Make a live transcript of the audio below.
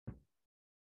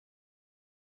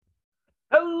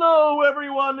Hello,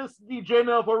 everyone. This is DJ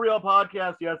Mill for Real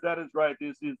Podcast. Yes, that is right.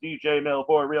 This is DJ Mill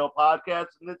for Real Podcast,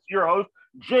 and it's your host,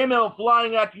 J Mill,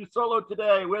 flying at you solo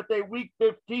today with a Week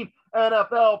 15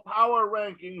 NFL Power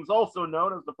Rankings, also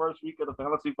known as the first week of the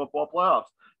Fantasy Football Playoffs.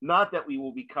 Not that we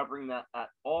will be covering that at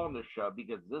all in the show,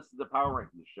 because this is the Power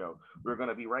Rankings show. We're going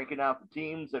to be ranking out the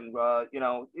teams, and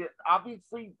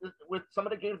obviously with some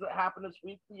of the games that happened this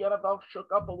week, the NFL shook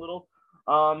up a little.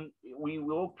 We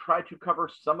will try to cover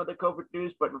some of the COVID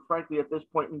news, but frankly, at this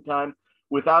point in time,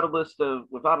 without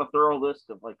a thorough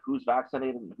list of like who's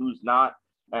vaccinated and who's not,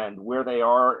 and where they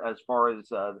are as far as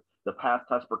the past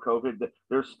test for COVID,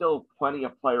 there's still plenty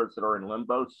of players that are in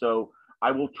limbo. So I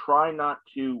will try not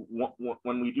to,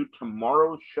 when we do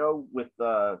tomorrow's show with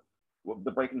the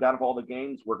breaking down of all the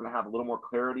games, we're going to have a little more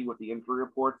clarity with the injury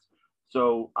reports.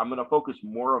 So I'm going to focus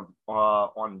more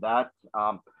on that.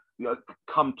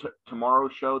 Come to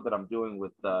tomorrow's show that I'm doing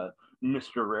with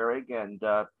Mr. Rarig. And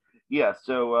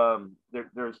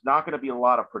there's not going to be a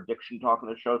lot of prediction talk on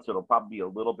the show, so it'll probably be a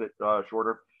little bit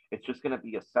shorter. It's just going to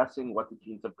be assessing what the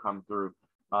teams have come through,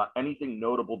 anything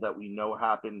notable that we know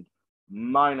happened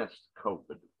minus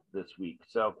COVID this week.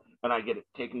 So, and I get it,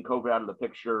 taking COVID out of the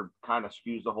picture kind of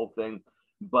skews the whole thing.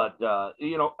 But,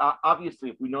 obviously,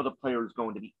 if we know the player is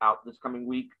going to be out this coming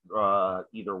week,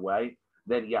 either way,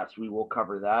 then yes, we will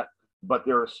cover that. But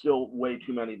there are still way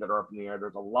too many that are up in the air.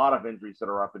 There's a lot of injuries that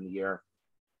are up in the air.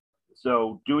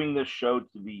 So doing this show to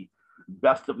the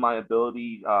best of my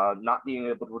ability, not being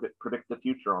able to predict the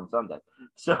future on Sunday.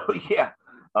 So, yeah.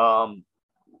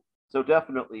 So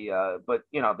definitely, but,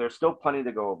 there's still plenty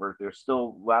to go over. There's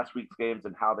still last week's games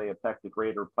and how they affect the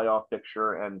greater playoff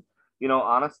picture. And,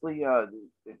 honestly,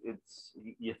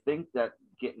 you think that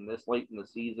getting this late in the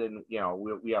season,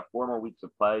 we have 4 more weeks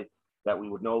of play, that we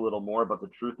would know a little more, but the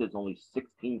truth is only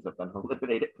 6 teams have been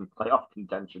eliminated from playoff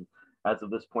contention as of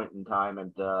this point in time.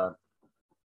 And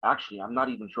actually, I'm not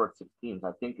even sure it's 6 teams. I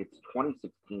think it's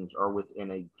 26 teams are within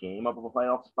a game of a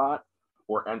playoff spot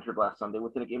or entered last Sunday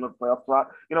within a game of a playoff spot.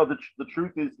 The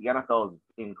truth is the NFL is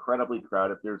incredibly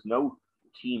crowded. There's no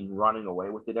team running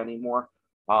away with it anymore.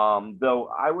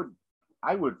 Though I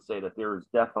would say that there is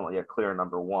definitely a clear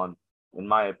number one, in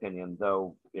my opinion,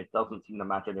 though it doesn't seem to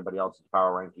match anybody else's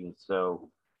power rankings. So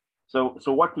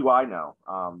what do I know?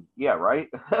 Yeah, right.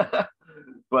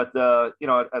 But at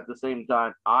the same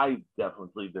time, I definitely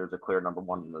believe there's a clear number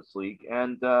one in this league,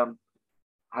 and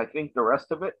I think the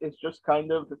rest of it is just kind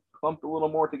of clumped a little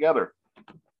more together.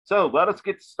 So let us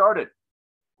get started.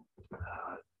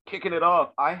 Kicking it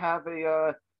off, I have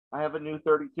a new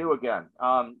 32 again.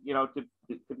 To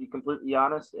be completely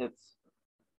honest, it's.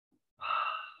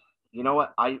 You know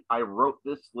what? I wrote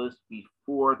this list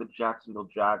before the Jacksonville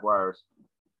Jaguars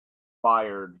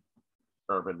fired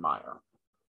Urban Meyer.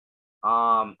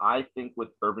 I think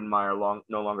with Urban Meyer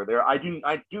no longer there, I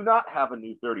do not have a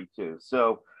new 32.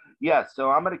 So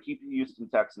so I'm going to keep the Houston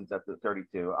Texans at the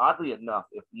 32. Oddly enough,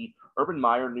 if the Urban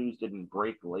Meyer news didn't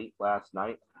break late last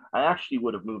night, I actually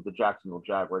would have moved the Jacksonville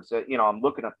Jaguars. I'm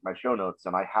looking at my show notes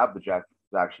and I have the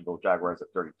Jacksonville Jaguars at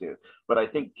 32. But I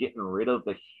think getting rid of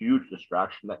the huge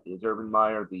distraction that is Urban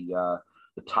Meyer, the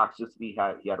toxicity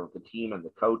he had with the team and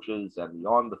the coaches and the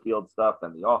on the field stuff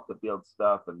and the off the field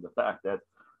stuff, and the fact that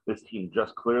this team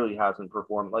just clearly hasn't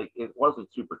performed. Like, it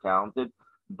wasn't super talented,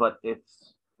 but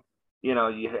it's,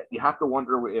 you have to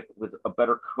wonder if with a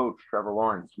better coach, Trevor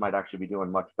Lawrence might actually be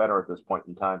doing much better at this point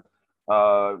in time.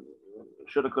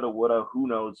 Shoulda, coulda, woulda, who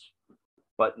knows?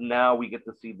 But now we get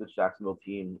to see this Jacksonville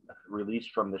team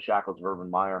released from the shackles of Urban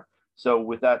Meyer. So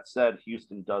with that said,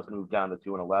 Houston does move down to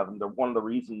 2-11. They're one of the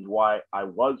reasons why I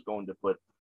was going to put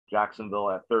Jacksonville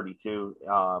at 32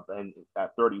 and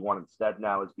at 31 instead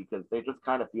now is because they just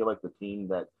kind of feel like the team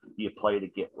that you play to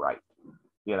get right.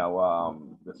 The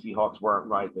Seahawks weren't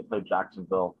right. They played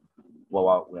Jacksonville,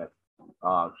 blowout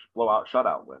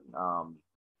shutout win.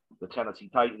 The Tennessee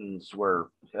Titans weren't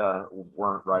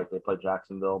right. They played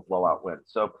Jacksonville, blowout win.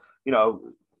 So,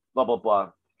 blah, blah,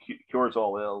 blah, cures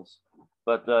all ills.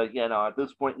 But, at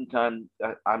this point in time,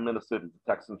 I'm going to say that the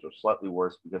Texans are slightly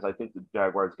worse because I think the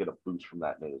Jaguars get a boost from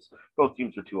that news. Both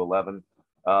teams are 2-11.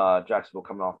 Jacksonville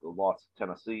coming off the loss to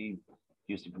Tennessee,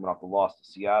 Houston coming off the loss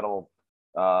to Seattle.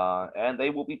 And they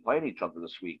will be playing each other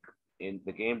this week.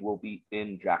 The game will be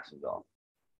in Jacksonville.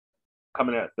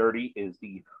 Coming in at 30 is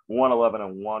the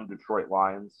 1-11-1 Detroit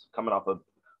Lions, coming off a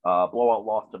blowout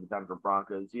loss to the Denver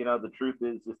Broncos. The truth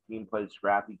is this team plays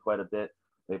scrappy quite a bit.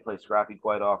 They play scrappy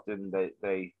quite often.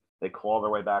 They claw their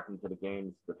way back into the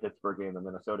games, the Pittsburgh game, the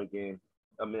Minnesota games.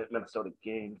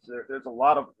 There's a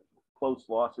lot of close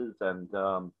losses, and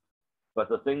But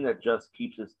the thing that just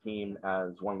keeps this team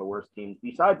as one of the worst teams,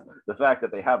 besides the fact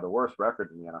that they have the worst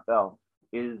record in the NFL,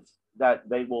 is that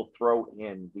they will throw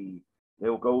in they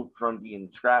will go from being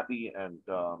scrappy and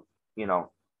you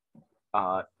know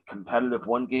competitive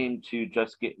one game to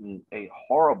just getting a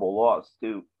horrible loss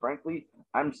to. Frankly,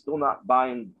 I'm still not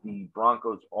buying the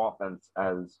Broncos offense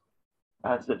as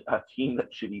a team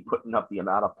that should be putting up the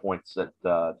amount of points that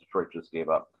Detroit just gave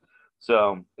up.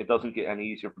 So it doesn't get any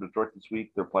easier for Detroit this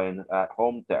week. They're playing at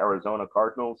home to Arizona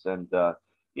Cardinals, and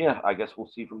yeah, I guess we'll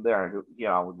see from there.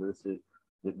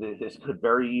 This could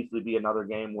very easily be another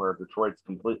game where Detroit's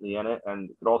completely in it,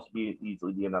 and it could also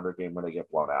easily be another game where they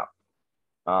get blown out.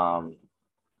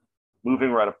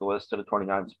 Moving right up the list to the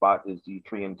 29th spot is the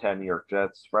 3-10 New York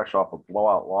Jets, fresh off a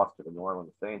blowout loss to the New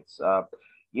Orleans Saints.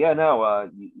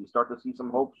 You start to see some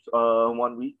hopes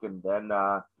 1 week, and then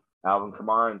Alvin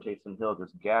Kamara and Taysom Hill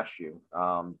just gash you.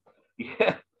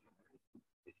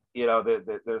 Yeah,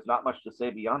 there's not much to say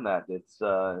beyond that. It's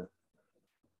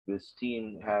this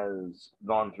team has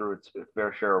gone through its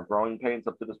fair share of growing pains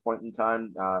up to this point in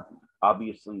time.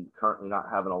 Obviously, currently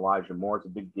not having Elijah Moore is a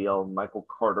big deal. Michael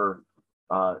Carter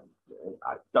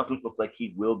doesn't look like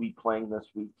he will be playing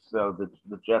this week, so the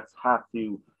Jets have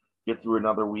to get through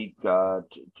another week to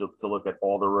look at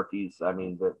all the rookies. I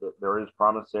mean, there is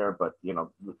promise there, but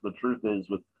the truth is,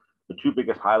 with the two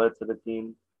biggest highlights of the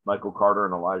team, Michael Carter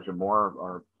and Elijah Moore,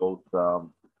 are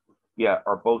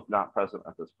both not present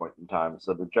at this point in time.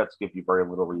 So the Jets give you very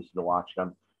little reason to watch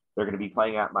them. They're going to be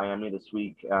playing at Miami this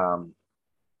week.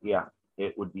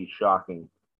 It would be shocking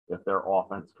if their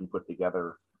offense can put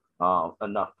together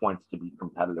enough points to be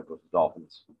competitive with the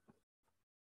Dolphins.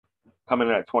 Coming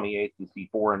in at 28th is the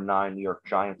 4-9 New York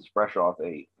Giants, fresh off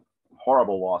a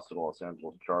horrible loss to the Los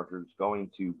Angeles Chargers, going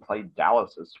to play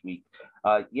Dallas this week.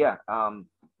 The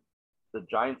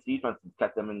Giants defense has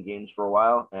kept them in games for a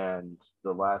while, and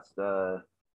the last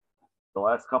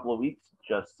couple of weeks,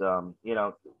 just the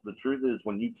truth is,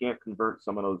 when you can't convert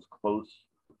some of those close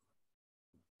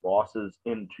losses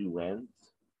into wins,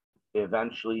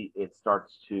 eventually it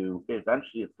starts to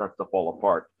fall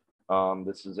apart.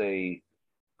 This is a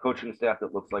coaching staff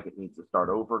that looks like it needs to start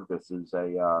over. This is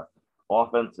a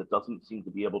offense that doesn't seem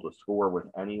to be able to score with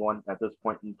anyone at this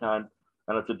point in time,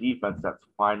 and it's a defense that's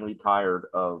finally tired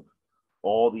of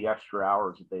all the extra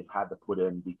hours that they've had to put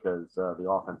in because the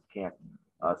offense can't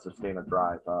sustain a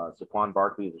drive. Saquon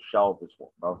Barkley is a shell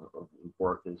of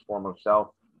his former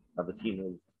self. The team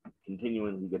is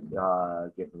continuing to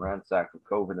get ransacked with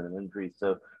COVID and injuries.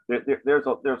 So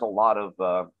there's a lot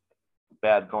of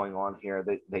bad going on here.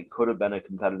 They could have been a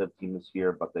competitive team this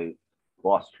year, but they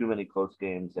lost too many close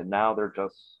games, and now they're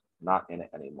just not in it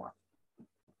anymore.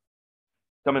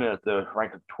 Coming in at the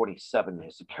rank of 27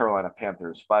 is the Carolina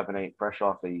Panthers, 5-8, fresh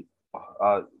off the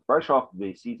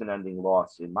season-ending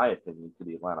loss, in my opinion, to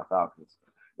the Atlanta Falcons.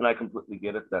 And I completely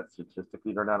get it that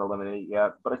statistically they're not eliminated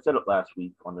yet, but I said it last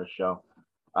week on this show.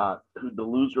 The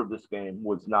loser of this game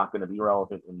was not going to be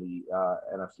relevant in the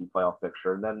NFC playoff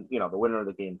picture, and then the winner of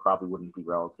the game probably wouldn't be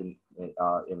relevant in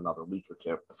another week or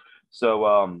two. So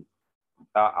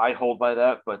I hold by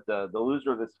that, but the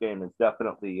loser of this game is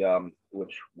definitely,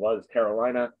 which was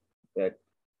Carolina, that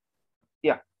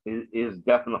is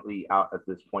definitely out at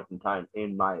this point in time,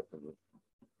 in my opinion,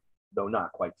 though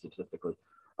not quite statistically.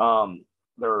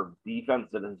 Their defense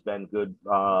that has been good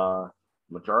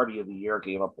majority of the year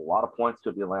gave up a lot of points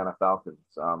to the Atlanta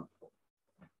Falcons.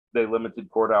 They limited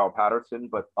Cordell Patterson,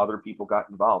 but other people got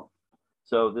involved.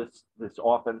 So this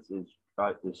offense is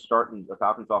starting. The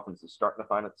Falcons offense is starting to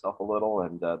find itself a little,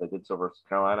 and they did so versus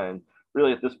Carolina. And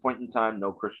really, at this point in time,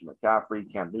 no Christian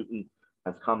McCaffrey. Cam Newton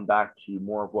has come back to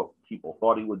more of what people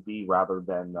thought he would be, rather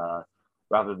than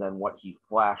what he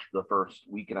flashed the first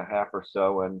week and a half or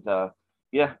so. And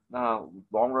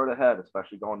long road ahead,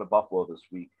 especially going to Buffalo this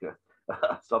week.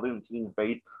 Southern team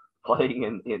fate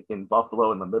playing in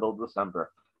Buffalo in the middle of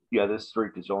December. Yeah, this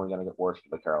streak is only going to get worse for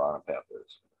the Carolina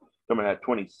Panthers. Coming at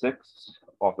 26,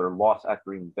 off their loss at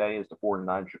Green Bay, is the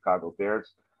 4-9 Chicago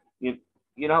Bears. It's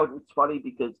funny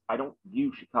because I don't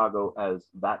view Chicago as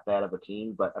that bad of a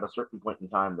team, but at a certain point in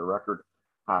time, the record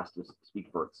has to speak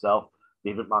for itself.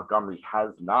 David Montgomery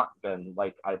has not been,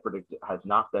 like I predicted, has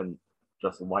not been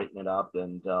just lighting it up,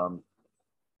 and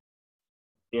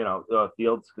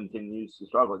Fields continues to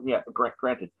struggle. Yeah,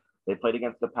 granted, they played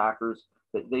against the Packers.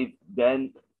 They've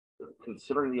been,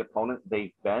 considering the opponent,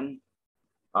 they've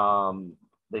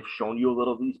shown you a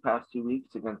little these past 2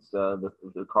 weeks against the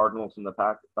Cardinals and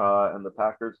the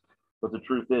Packers. But the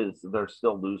truth is, they're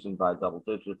still losing by double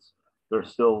digits. They're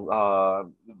still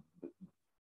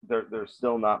they're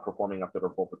still not performing up to their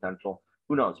full potential.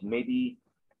 Who knows? Maybe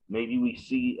Maybe we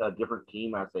see a different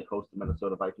team as they host the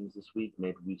Minnesota Vikings this week.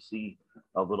 Maybe we see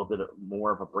a little bit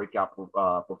more of a breakout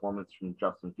performance from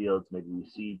Justin Fields. Maybe we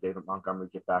see David Montgomery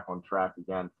get back on track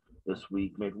again this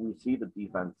week. Maybe we see the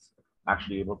defense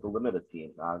actually able to limit a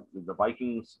team. The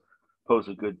Vikings pose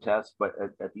a good test, but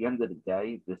at the end of the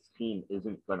day, this team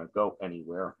isn't going to go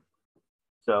anywhere.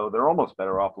 So they're almost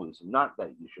better off losing. Not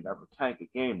that you should ever tank a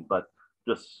game, but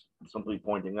just simply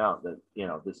pointing out that,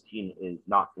 this team is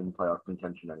not in playoff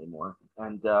contention anymore.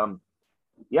 And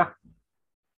yeah,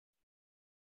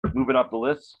 moving up the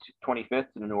list,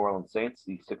 25th to the New Orleans Saints,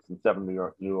 the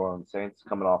 6-7 New Orleans Saints,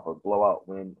 coming off a blowout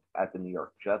win at the New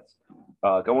York Jets,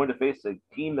 going to face a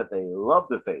team that they love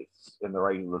to face in the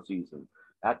regular season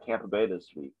at Tampa Bay this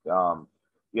week. Part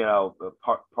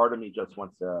of me just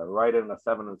wants to write in a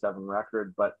 7-7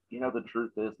 record, but the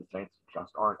truth is the Saints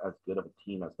just aren't as good of a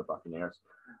team as the Buccaneers.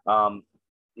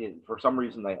 For some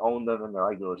reason, they own them in the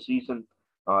regular season.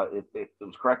 It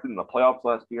was corrected in the playoffs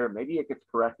last year. Maybe it gets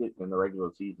corrected in the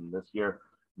regular season this year.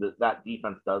 That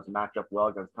defense does match up well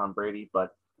against Tom Brady,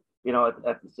 but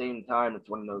at the same time, it's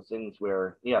one of those things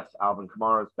where, yes, Alvin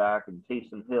Kamara is back and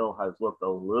Taysom Hill has looked a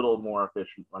little more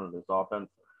efficient under this offense,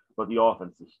 but the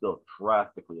offense is still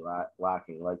drastically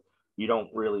lacking. Like, you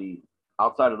don't really,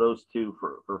 outside of those two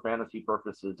for fantasy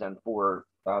purposes and for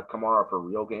Kamara for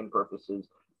real game purposes,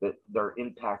 that their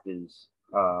impact is,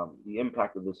 the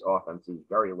impact of this offense is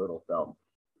very little felt.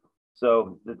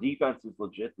 So the defense is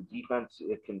legit. The defense,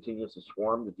 it continues to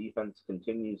swarm. The defense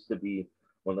continues to be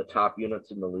one of the top units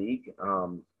in the league.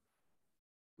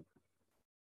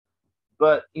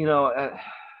 But they're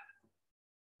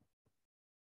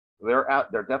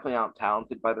definitely out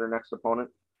talented by their next opponent.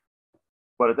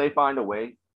 But if they find a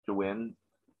way to win,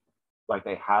 like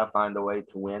they have found a way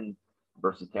to win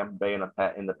versus Tampa Bay in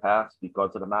the past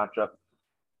because of the matchup,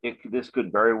 this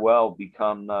could very well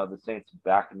become the Saints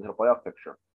back into the playoff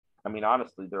picture. I mean,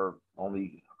 honestly, they're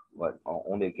only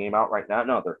a game out right now.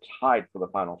 No, they're tied for the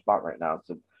final spot right now.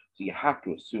 So you have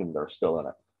to assume they're still in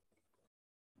it.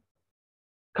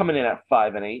 Coming in at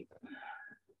 5-8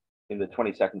 in the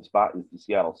 22nd spot is the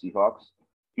Seattle Seahawks.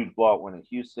 Huge blowout win in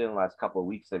Houston. Last couple of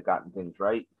weeks, they've gotten things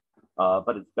right.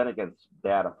 But it's been against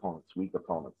bad opponents, weak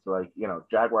opponents. So,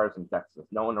 Jaguars and Texas,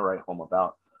 no one to write home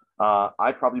about.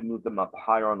 I probably moved them up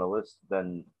higher on the list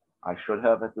than I should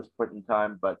have at this point in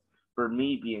time. But for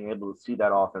me, being able to see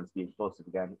that offense be explosive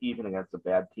again, even against a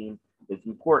bad team, is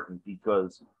important,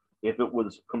 because if it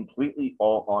was completely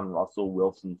all on Russell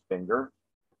Wilson's finger,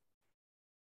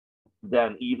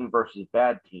 then even versus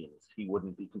bad teams, he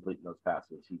wouldn't be completing those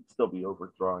passes. He'd still be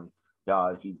overthrowing.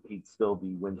 He'd still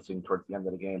be wincing towards the end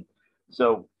of the game.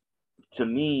 So to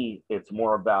me, it's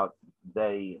more about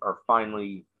they are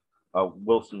finally,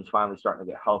 Wilson's finally starting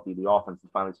to get healthy. The offense is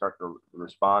finally starting to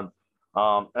respond.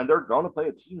 And they're going to play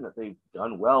a team that they've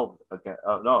done well.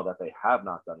 That they have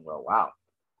not done well. Wow.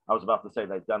 I was about to say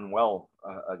they've done well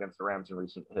against the Rams in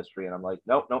recent history. And I'm like,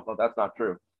 nope, that's not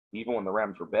true. Even when the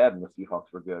Rams were bad and the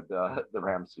Seahawks were good, the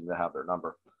Rams seem to have their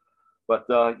number. But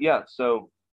so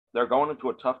they're going into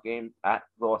a tough game at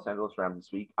the Los Angeles Rams this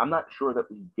week. I'm not sure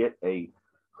that we get a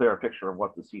clear picture of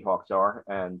what the Seahawks are.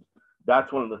 And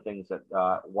that's one of the things that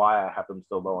why I have them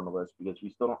so low on the list, because we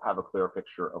still don't have a clear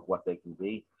picture of what they can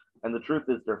be. And the truth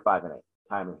is they're 5-8.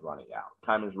 Time is running out.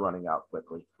 Time is running out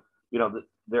quickly.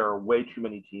 There are way too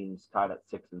many teams tied at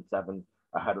 6 and 7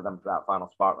 ahead of them for that final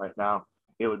spot right now.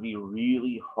 It would be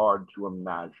really hard to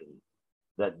imagine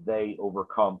that they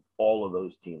overcome all of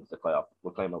those teams to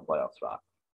claim a playoff spot.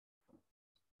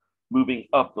 Moving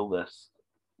up the list,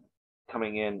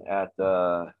 coming in at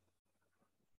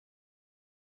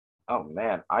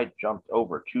I jumped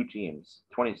over two teams.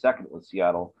 22nd was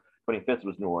Seattle. 25th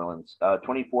was New Orleans.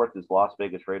 24th is Las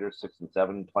Vegas Raiders, 6 and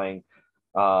 7, playing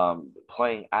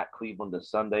at Cleveland this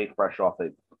Sunday, fresh off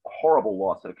a horrible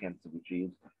loss to the Kansas City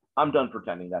Chiefs. I'm done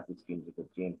pretending that this team's a good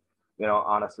team.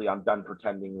 Honestly, I'm done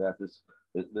pretending that this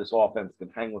offense can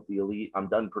hang with the elite. I'm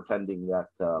done pretending that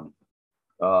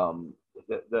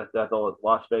that the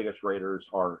Las Vegas Raiders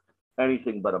are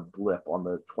anything but a blip on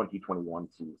the 2021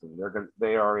 season.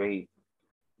 They are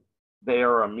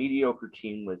a mediocre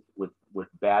team with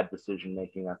bad decision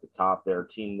making at the top. They're a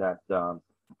team that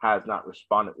has not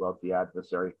responded well to the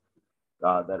adversary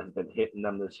that has been hitting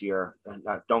them this year. And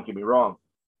don't get me wrong,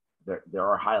 there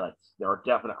are highlights. There are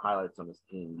definite highlights on this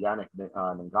team. Yannick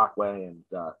Ngakoue and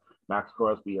Max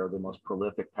Crosby are the most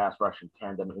prolific pass rushing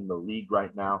tandem in the league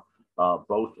right now.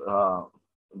 Both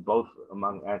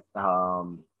among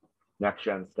Next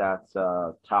Gen Stats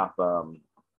top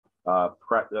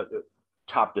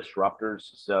top disruptors.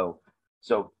 So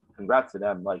congrats to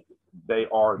them. Like, they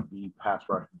are the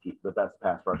best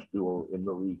pass rush duo in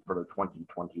the league for the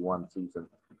 2021 season.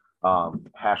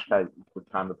 Hashtag with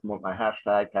time to promote my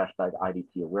hashtag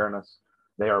IDP awareness.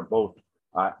 They are both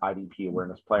IDP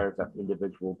awareness players at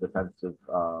individual defensive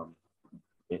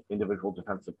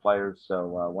players.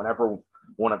 So whenever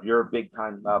one of your big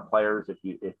time players, if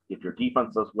your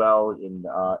defense does well in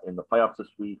the playoffs this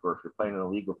week, or if you're playing in a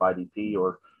league with IDP,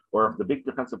 or if the big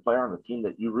defensive player on the team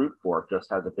that you root for just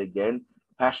has a big game,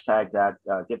 hashtag that,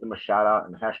 give them a shout out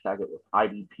and hashtag it with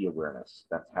IDP awareness.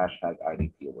 That's hashtag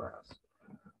IDP awareness.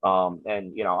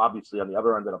 And, obviously on the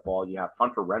other end of the ball, you have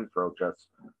Hunter Renfrow just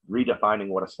redefining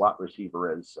what a slot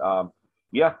receiver is.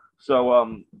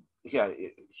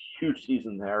 Huge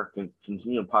season there.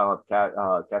 Continue to pile up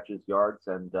catches, yards,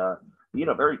 and,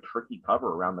 very tricky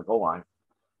cover around the goal line.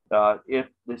 If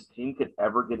this team could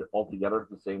ever get it all together at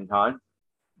the same time,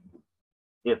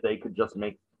 if they could just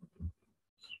make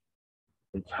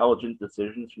intelligent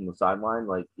decisions from the sideline,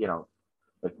 like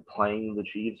playing the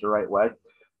Chiefs the right way,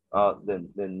 then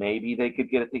maybe they could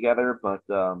get it together. But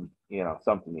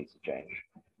something needs to change.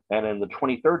 And in the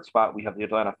 23rd spot, we have the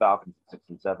Atlanta Falcons at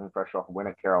 6-7, fresh off a win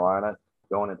at Carolina,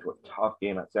 going into a tough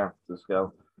game at San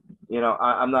Francisco.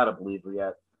 I'm not a believer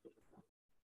yet.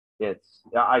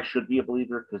 I should be a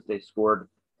believer because they scored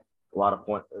a lot of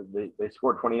points. They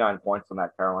scored 29 points on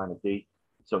that Carolina D.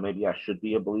 So maybe I should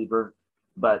be a believer.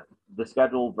 But the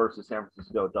schedule versus San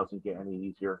Francisco doesn't get any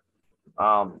easier.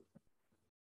 Who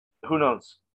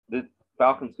knows? The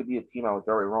Falcons could be a team I was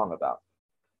very wrong about.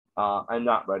 I'm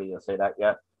not ready to say that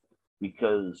yet,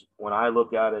 because when I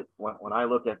look at it, when I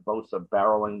look at Bosa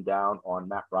barreling down on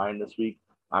Matt Ryan this week,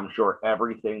 I'm sure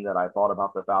everything that I thought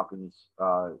about the Falcons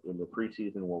in the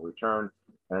preseason will return.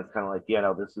 And it's kind of like,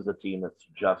 this is a team that's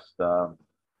just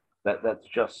that's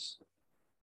just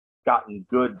gotten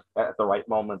good at the right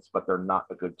moments, but they're not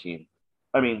a good team.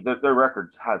 I mean, their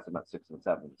record has them at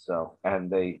 6-7. So, and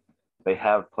they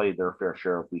have played their fair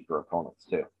share of weaker opponents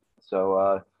too.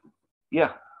 So,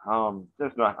 I'm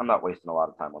not wasting a lot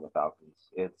of time on the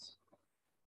Falcons.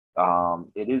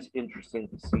 It is interesting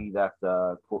to see that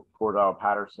Cordell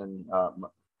Patterson,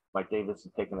 Mike Davis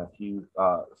has taken a few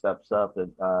steps up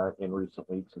in recent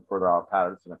weeks, and Cordell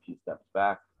Patterson a few steps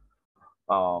back.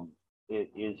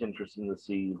 It is interesting to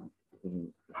see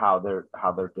how they're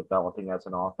developing as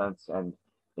an offense and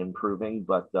improving,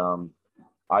 but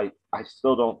I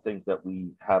still don't think that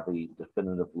we have a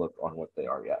definitive look on what they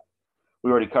are yet. We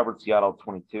already covered Seattle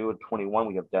 22 and 21.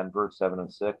 We have Denver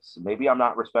 7-6. Maybe I'm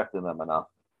not respecting them enough,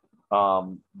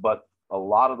 but a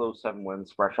lot of those 7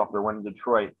 wins, fresh off their win in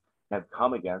Detroit, have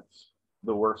come against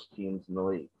the worst teams in the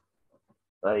league.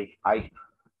 They've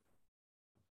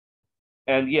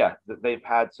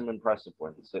had some impressive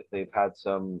wins. They've had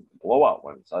some blowout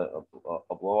wins. A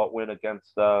blowout win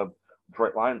against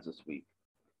Detroit Lions this week.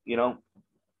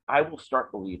 I will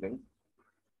start believing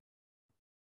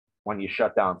when you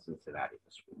shut down Cincinnati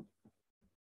this week.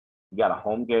 You got a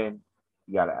home game.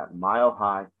 You got it at Mile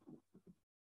High.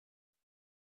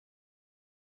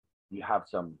 You have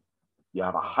a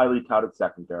highly touted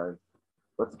secondary.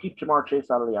 Let's keep Ja'Marr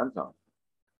Chase out of the end zone,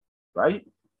 right?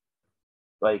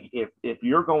 Like, if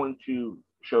you're going to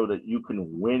show that you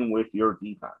can win with your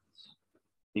defense,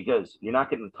 because you're not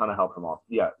getting a ton of help from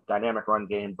dynamic run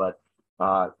game, but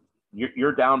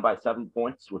you're down by 7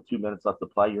 points with 2 minutes left to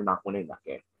play, you're not winning that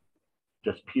game.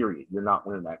 Just period. You're not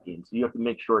winning that game. So you have to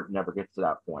make sure it never gets to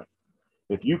that point.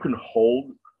 If you can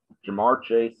hold Ja'Marr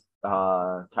Chase,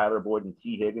 Tyler Boyd, and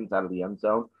T. Higgins out of the end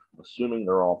zone, assuming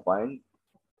they're all playing,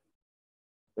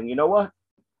 then you know what?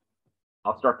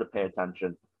 I'll start to pay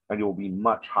attention, and you'll be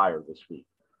much higher this week.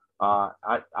 I'm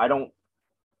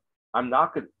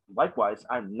not going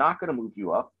to move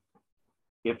you up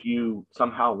if you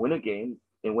somehow win a game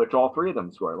in which all 3 of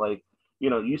them score. Like,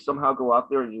 you somehow go out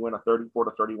there and you win a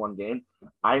 34-31 game.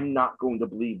 I'm not going to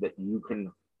believe that you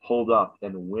can hold up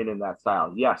and win in that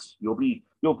style. Yes, you'll be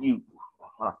on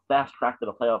a fast track to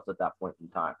the playoffs at that point in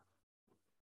time.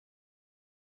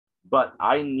 But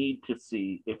I need to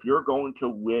see, if you're going to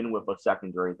win with a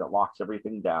secondary that locks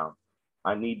everything down,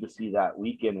 I need to see that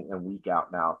week in and week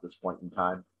out now at this point in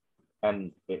time.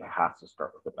 And it has to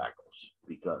start with the Bengals,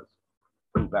 because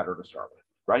who better to start with,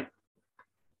 right?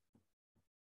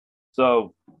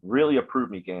 So really a prove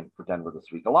me game for Denver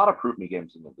this week. A lot of prove me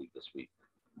games in the league this week.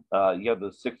 You have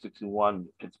the 6-1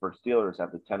 Pittsburgh Steelers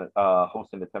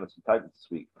hosting the Tennessee Titans this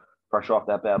week. Fresh off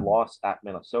that bad loss at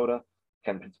Minnesota.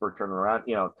 Can Pittsburgh turn around?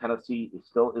 Tennessee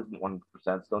still isn't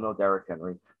 100%. Still no Derrick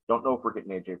Henry. Don't know if we're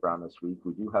getting A.J. Brown this week.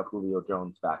 We do have Julio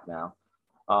Jones back now.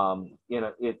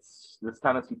 It's this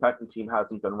Tennessee Titans team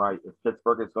hasn't been right. If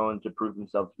Pittsburgh is going to prove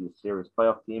themselves to be a serious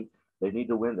playoff team, They need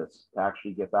to win this to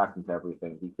actually get back into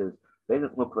everything because they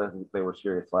didn't look like they were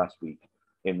serious last week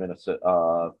in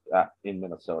Minnesota.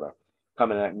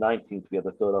 Coming in at 19th, we have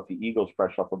the Philadelphia Eagles,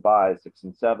 fresh off a bye,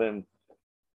 6-7.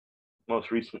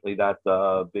 Most recently, that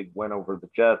big win over the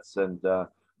Jets, and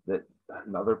that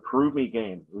another prove me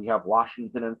game. We have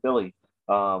Washington and Philly.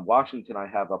 Washington, I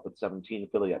have up at 17,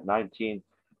 Philly at 19.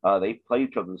 They play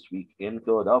each other this week in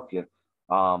Philadelphia.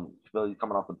 Philly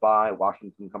coming off the bye,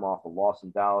 Washington coming off a loss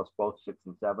in Dallas, both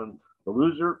 6-7. The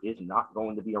loser is not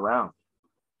going to be around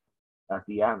at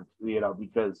the end,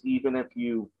 because even if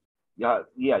you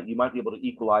might be able to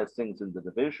equalize things in the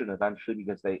division eventually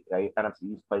because they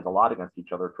NFC East plays a lot against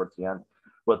each other towards the end.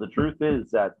 But the truth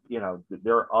is that,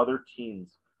 there are other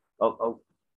teams.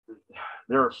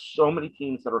 There are so many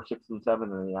teams that are 6-7 in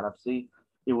the NFC.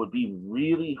 It would be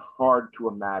really hard to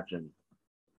imagine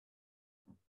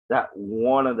that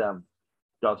one of them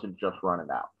doesn't just run it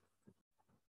out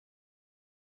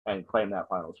and claim that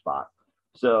final spot.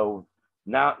 So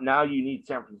now you need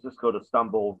San Francisco to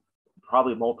stumble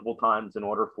probably multiple times in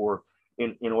order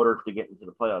to get into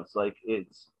the playoffs. Like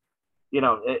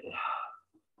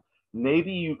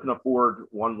maybe you can afford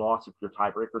one loss if your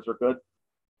tiebreakers are good,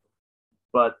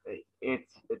 but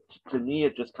to me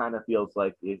it just kind of feels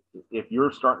like if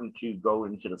you're starting to go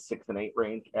into the 6-8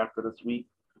 range after this week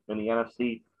in the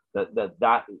NFC,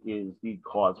 that is the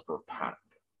cause for panic.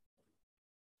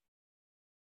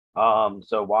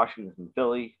 So Washington and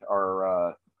Philly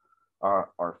are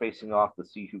facing off to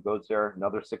see who goes there.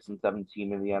 Another 6-7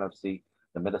 team in the NFC,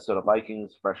 the Minnesota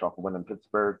Vikings, fresh off a win in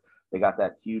Pittsburgh. They got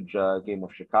that huge game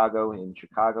with Chicago in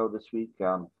Chicago this week.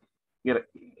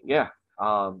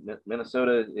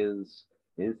 Minnesota is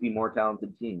the more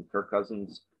talented team. Kirk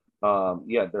Cousins,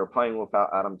 they're playing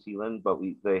without Adam Thielen, but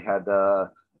they had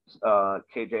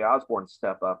KJ Osborne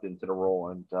step up into the role,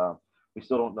 and we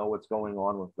still don't know what's going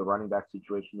on with the running back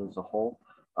situation as a whole.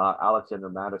 Alexander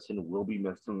Mattison will be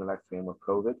missed in the next game with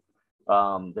COVID.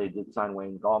 They did sign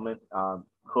Wayne Gallman.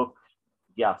 Cook,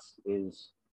 yes, is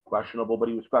questionable, but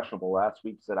he was questionable last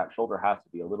week, so that shoulder has to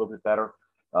be a little bit better.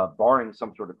 Barring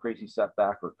some sort of crazy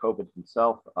setback or COVID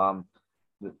himself,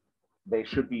 they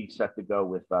should be set to go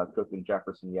with Cook and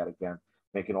Jefferson yet again,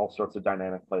 making all sorts of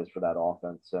dynamic plays for that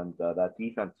offense. And that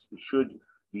defense should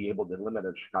be able to limit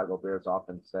a Chicago Bears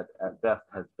offense that at best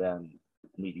has been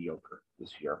mediocre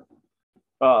this year.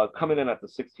 Coming in at the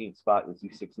 16th spot is the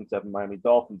 6-7 Miami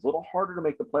Dolphins. A little harder to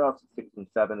make the playoffs at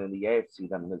 6-7 in the AFC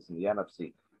than it is in the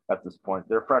NFC at this point.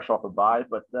 They're fresh off a bye,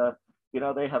 but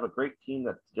they have a great team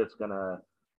that's just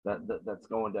that's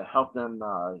going to help them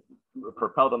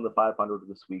propel them to 500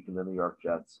 this week in the New York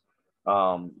Jets.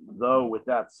 Though with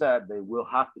that said, they will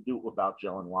have to do it without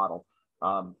Jalen Waddle.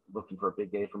 Looking for a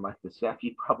big day for Mike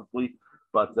Gesicki probably,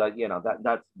 but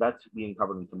that's being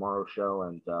covered in tomorrow's show,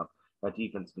 and that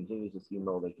defense continues to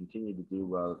steamroll. They continue to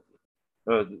do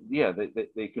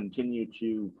they continue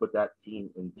to put that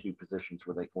team into positions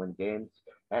where they can win games,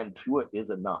 and Tua is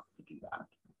enough to do that.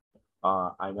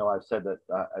 I know I've said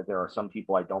that there are some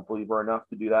people I don't believe are enough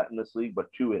to do that in this league,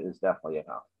 but Tua is definitely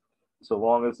enough, so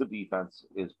long as the defense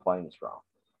is playing strong,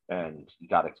 and you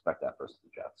got to expect that versus the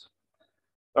Jets.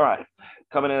 All right,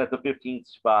 coming in at the 15th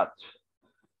spot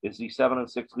is the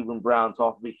 7-6 Cleveland Browns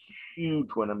off of a huge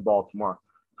win in Baltimore.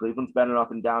 Cleveland's been an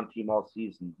up and down team all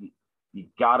season. You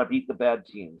got to beat the bad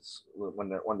teams when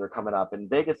they're coming up. And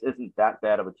Vegas isn't that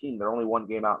bad of a team. They're only one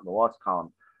game out in the loss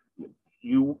column.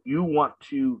 You want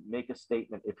to make a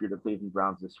statement if you're the Cleveland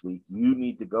Browns this week. You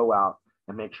need to go out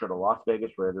and make sure the Las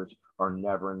Vegas Raiders are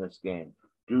never in this game.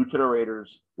 Do to the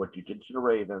Raiders what you did to the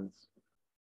Ravens,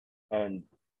 and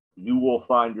you will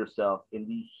find yourself in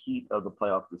the heat of the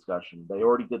playoff discussion. They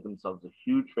already did themselves a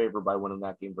huge favor by winning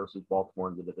that game versus Baltimore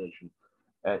in the division.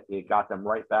 It got them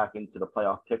right back into the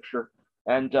playoff picture.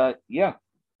 And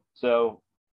so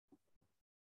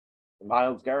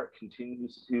Myles Garrett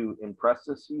continues to impress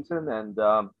this season, and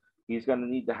he's going to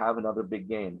need to have another big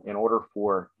game in order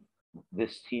for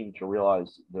this team to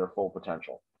realize their full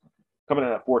potential. Coming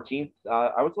in at 14th,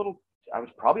 I was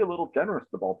probably a little generous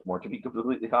to Baltimore, to be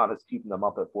completely honest, keeping them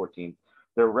up at 14.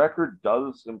 Their record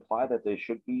does imply that they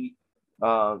should be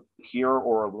here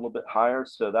or a little bit higher,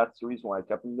 so that's the reason why I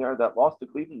kept them there. That loss to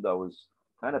Cleveland, though, was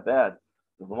kind of bad.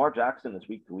 Lamar Jackson is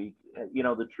week to week.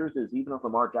 The truth is, even if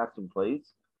Lamar Jackson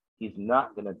plays, he's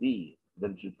not going to be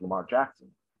vintage Lamar Jackson.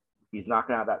 He's not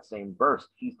going to have that same burst.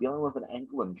 He's dealing with an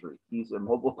ankle injury. He's a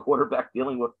mobile quarterback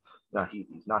dealing with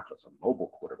he's not just a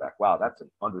mobile quarterback. Wow, that's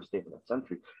an understatement of the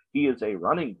century. He is a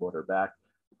running quarterback,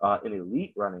 an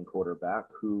elite running quarterback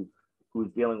who's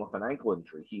dealing with an ankle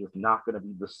injury. He is not going to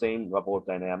be the same level of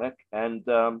dynamic. And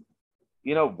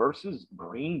versus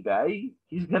Green Bay,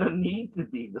 he's going to need to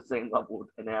be the same level of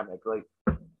dynamic. Like,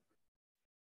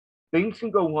 things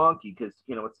can go wonky because,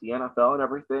 it's the NFL and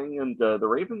everything. And the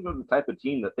Ravens are the type of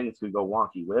team that things can go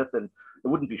wonky with. And it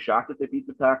wouldn't be shocked if they beat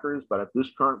the Packers. But at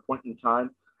this current point in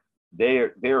time,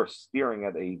 they're staring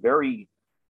at a very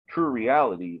true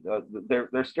reality.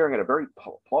 They're staring at a very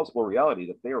plausible reality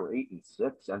that they are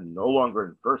 8-6 and no longer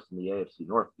in first in the AFC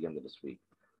North at the end of this week.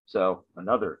 So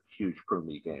another huge Pro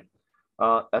Me game.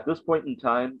 At this point in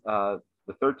time, the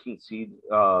 13th seed,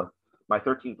 my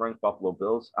 13th ranked Buffalo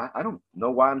Bills. I don't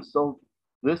know why I'm still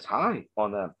this high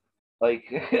on them. Like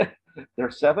they're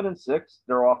 7-6.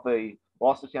 They're off a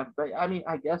loss to Tampa Bay. I mean,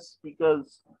 I guess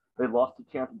because they lost to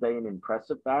Tampa Bay in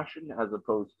impressive fashion, as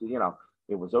opposed to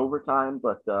it was overtime.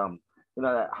 But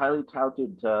that highly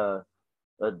touted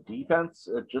defense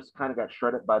just kind of got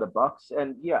shredded by the Bucks.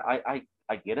 And yeah,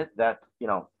 I get it that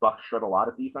Bucks shred a lot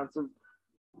of defenses.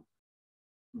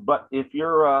 But if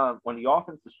you're when the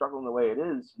offense is struggling the way it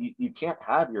is, you can't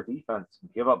have your defense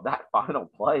give up that final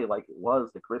play like it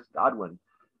was to Chris Godwin,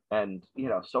 and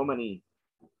so many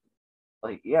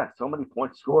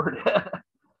points scored.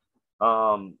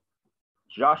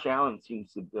 Josh Allen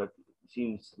seems to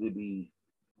be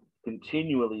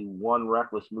continually one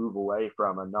reckless move away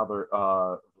from another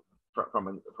from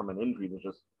an injury that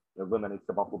just eliminates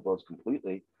the Buffalo Bills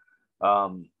completely.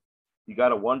 You got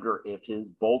to wonder if his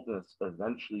boldness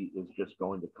eventually is just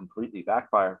going to completely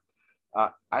backfire.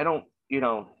 I don't,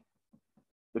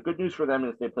 the good news for them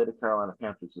is they play the Carolina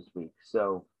Panthers this week.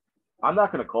 So I'm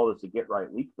not going to call this a get right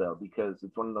week though, because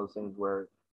it's one of those things where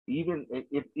even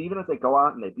if they go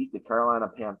out and they beat the Carolina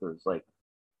Panthers like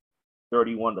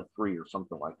 31-3 or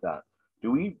something like that,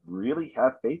 do we really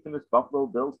have faith in this Buffalo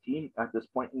Bills team at this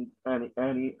point in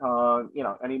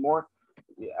anymore?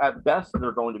 At best,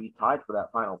 they're going to be tied for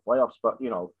that final playoff spot,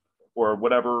 or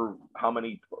whatever, how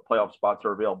many playoff spots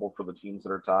are available for the teams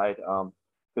that are tied.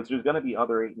 Because there's going to be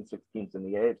other 8-6 teams in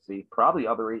the AFC, probably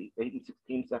other 8-6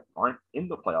 teams that aren't in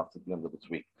the playoffs at the end of this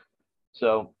week.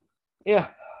 So, yeah,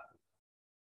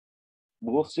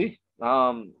 we'll see.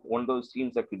 One of those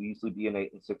teams that could easily be an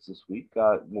 8-6 this week.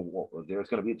 There's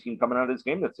going to be a team coming out of this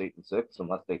game that's 8-6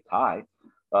 unless they tie.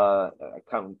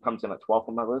 Comes in at 12th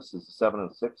on my list is the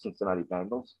 7-6 Cincinnati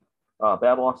Bengals.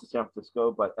 Bad loss to San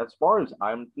Francisco, but as far as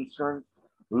I'm concerned,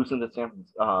 losing to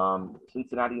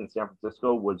Cincinnati and San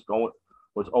Francisco was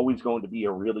always going to be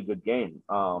a really good game.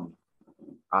 And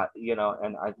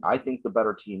I think the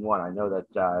better team won. I know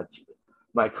that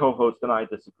my co-host and I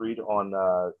disagreed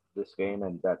on this game,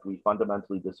 and that we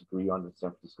fundamentally disagree on the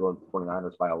San Francisco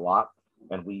 49ers by a lot,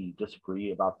 and we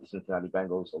disagree about the Cincinnati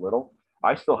Bengals a little.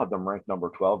 I still have them ranked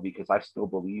number 12 because I still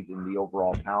believe in the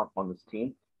overall talent on this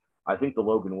team. I think the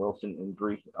Logan Wilson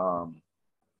injury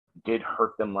did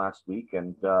hurt them last week,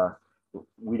 and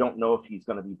we don't know if he's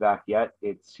going to be back yet.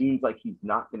 It seems like he's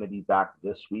not going to be back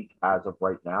this week as of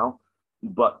right now,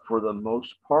 but for the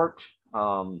most part,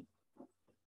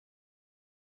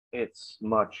 it's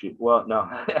much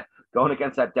no going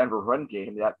against that Denver run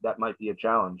game that might be a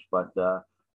challenge, but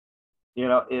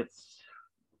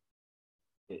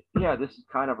this is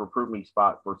kind of a prove me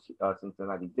spot for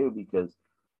Cincinnati too, because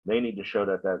they need to show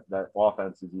that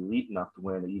offense is elite enough to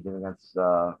win even against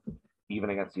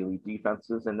the elite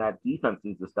defenses, and that defense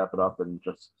needs to step it up and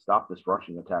just stop this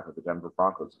rushing attack of the Denver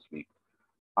Broncos this week.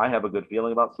 I have a good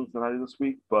feeling about Cincinnati this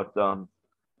week, but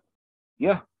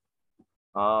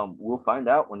we'll find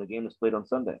out when the game is played on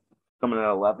Sunday. Coming in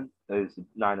at 11 is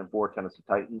 9-4 Tennessee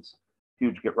Titans.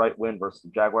 Huge get right win versus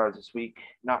the Jaguars this week.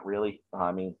 Not really.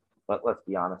 I mean, let's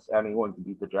be honest. Anyone can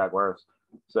beat the Jaguars.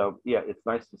 So yeah, it's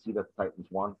nice to see that the Titans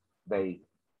won. They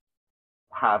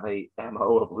have a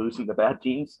MO of losing the bad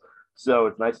teams, so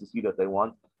it's nice to see that they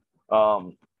won.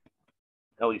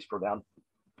 At least for them.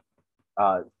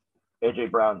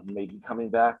 AJ Brown may be coming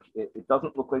back. It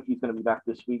doesn't look like he's going to be back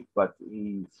this week, but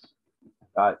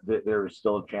there is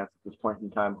still a chance at this point in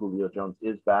time Julio Jones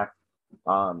is back.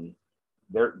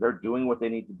 They're doing what they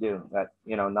need to do. At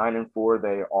 9-4,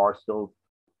 they are still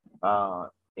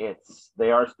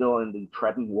they are still in the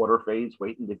treading water phase,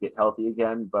 waiting to get healthy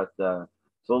again. But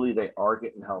slowly they are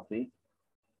getting healthy,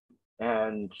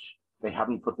 and they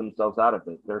haven't put themselves out of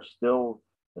it. They're still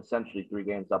essentially 3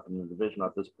 games up in the division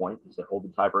at this point, because they hold the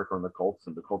tiebreaker on the Colts,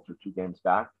 and the Colts are 2 games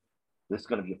back. This is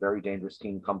going to be a very dangerous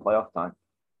team come playoff time.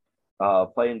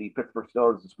 Playing the Pittsburgh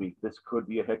Steelers this week, this could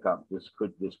be a hiccup. This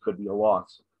could be a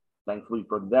loss. Thankfully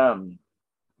for them,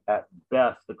 at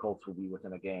best, the Colts will be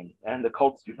within a game. And the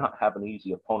Colts do not have an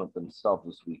easy opponent themselves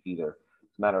this week either.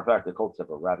 As a matter of fact, the Colts have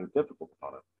a rather difficult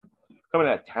opponent. Coming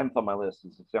at 10th on my list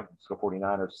is the San Francisco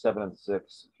 49ers,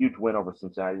 7-6. Huge win over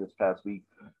Cincinnati this past week.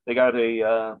 They got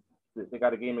a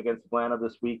game against Atlanta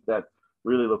this week that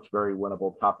really looks very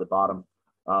winnable, top to bottom.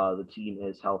 The team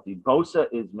is healthy. Bosa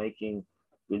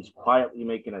is quietly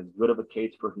making as good of a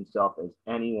case for himself as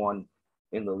anyone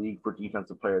in the league for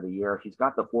Defensive Player of the Year. He's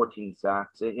got the 14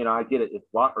 sacks. I get it. If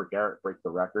Watt or Garrett break the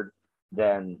record,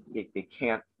 then it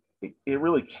can't. It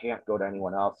really can't go to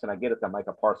anyone else. And I get it that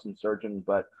Micah Parsons surgeon,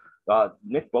 but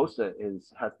Nick Bosa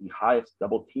has the highest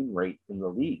double team rate in the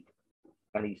league,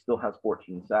 and he still has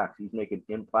 14 sacks. He's making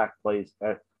impact plays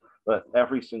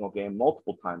every single game,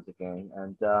 multiple times a game.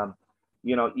 And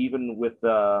even with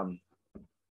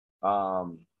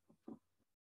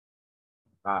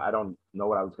I don't know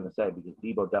what I was going to say because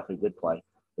Debo definitely did play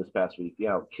this past week.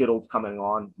 Kittle's coming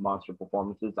on, monster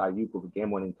performances. Ayuk with a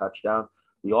game-winning touchdown.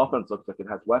 The offense looks like it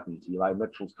has weapons. Eli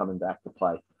Mitchell's coming back to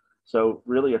play. So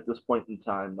really, at this point in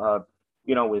time,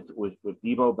 with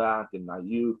Debo back and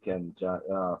Ayuk and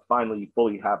finally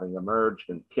fully having emerged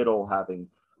and Kittle having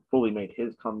fully made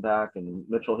his comeback and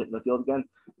Mitchell hitting the field again,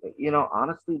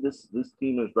 honestly, this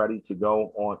team is ready to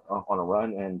go on a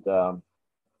run. And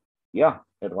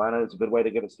Atlanta is a good way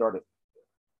to get it started.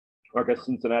 Or I guess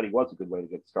Cincinnati was a good way to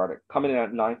get started. Coming in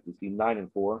at 9th is the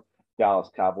 9-4 Dallas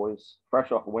Cowboys,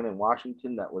 fresh off a win in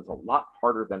Washington that was a lot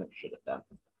harder than it should have been.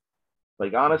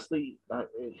 Like honestly,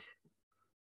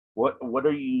 what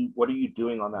are you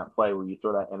doing on that play where you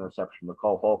throw that interception to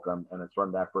Cole Holcomb and it's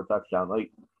run back for a touchdown?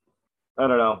 Like I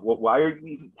don't know, why are you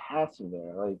even passing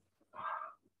there? Like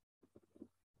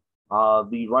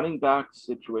the running back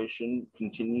situation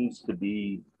continues to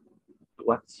be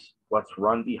let's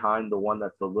run behind the one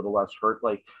that's a little less hurt.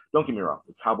 Like, don't get me wrong,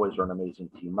 the Cowboys are an amazing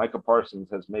team. Micah Parsons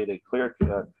has made it clear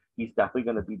he's definitely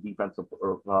going to be defensive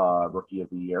rookie of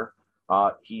the year.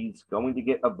 He's going to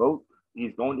get a vote.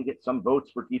 He's going to get some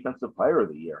votes for defensive player of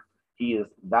the year. He is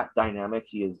that dynamic.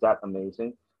 He is that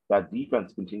amazing. That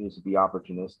defense continues to be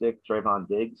opportunistic. Trayvon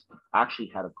Diggs actually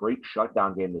had a great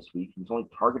shutdown game this week. He was only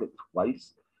targeted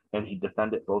twice, and he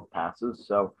defended both passes.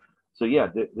 So yeah,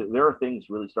 there are things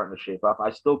really starting to shape up.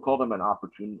 I still call them an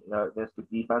opportunistic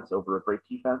defense over a great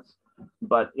defense,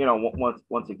 but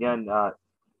once again,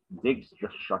 Diggs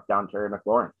just shut down Terry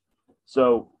McLaurin.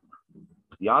 So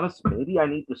to be honest, maybe I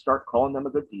need to start calling them a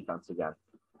good defense again.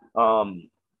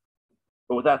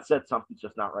 But with that said, something's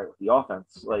just not right with the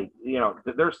offense. Like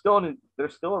they're still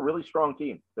a really strong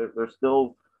team. They're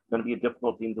still going to be a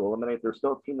difficult team to eliminate. They're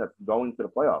still a team that's going to the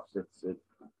playoffs.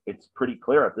 It's pretty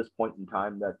clear at this point in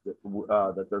time that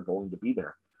they're going to be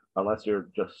there, unless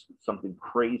just something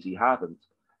crazy happens.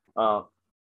 But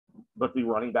the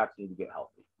running backs need to get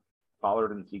healthy.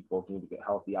 Pollard and Zeke both need to get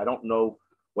healthy. I don't know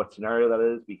what scenario that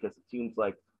is because it seems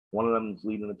like one of them is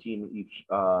leading the team each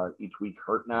week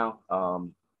hurt now.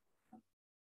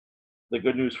 The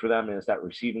good news for them is that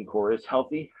receiving core is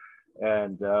healthy,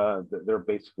 and they're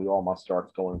basically all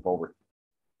must-starts going forward.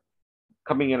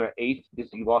 Coming in at 8th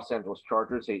is the Los Angeles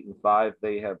Chargers, 8-5.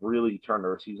 They have really turned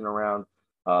their season around.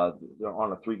 They're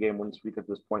on a 3-game win streak at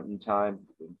this point in time.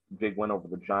 Big win over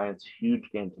the Giants. Huge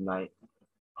game tonight,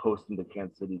 hosting the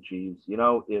Kansas City Chiefs.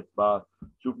 If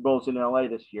Super Bowl's in LA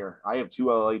this year, I have 2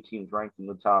 LA teams ranked in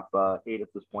the top 8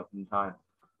 at this point in time.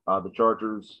 The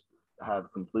Chargers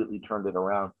have completely turned it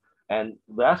around. And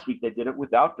last week they did it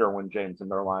without Derwin James in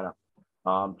their lineup.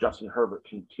 Justin Herbert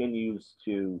continues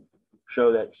to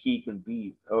show that he can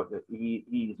be.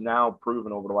 He's now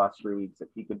proven over the last 3 weeks that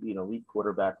he can be an elite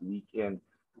quarterback week in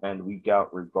and week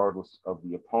out, regardless of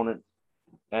the opponent.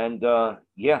 And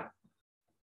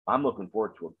I'm looking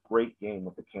forward to a great game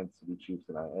with the Kansas City Chiefs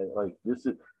tonight. This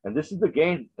is the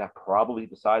game that probably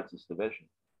decides this division.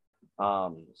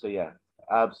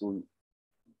 Absolute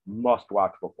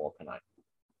must-watch football tonight.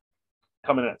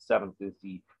 Coming in at 7th is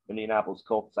the Indianapolis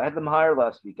Colts. I had them higher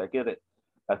last week. I get it,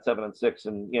 at 7-6,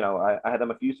 and I had them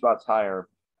a few spots higher,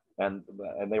 and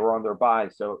they were on their bye.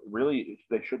 So really,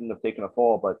 they shouldn't have taken a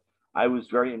fall. But I was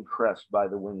very impressed by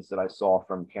the wins that I saw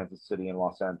from Kansas City and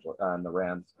Los Angeles and the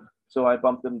Rams. So I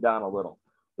bumped them down a little.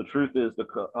 The truth is, the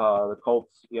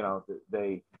Colts,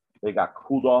 they got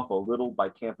cooled off a little by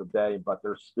Tampa Bay, but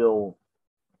they're still.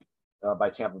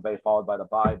 By Tampa Bay, followed by the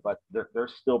bye, but they're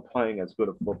still playing as good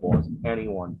of football as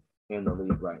anyone in the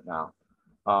league right now.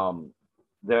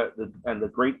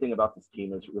 The great thing about this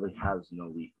team is it really has no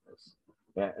weakness.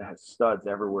 It has studs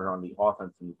everywhere on the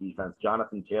offense and the defense.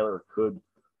 Jonathan Taylor could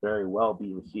very well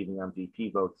be receiving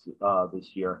MVP votes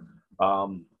this year.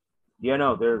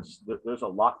 There's a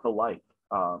lot to like.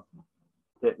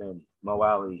 Pittman, Mo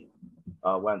Alley,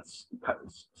 Wentz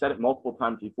said it multiple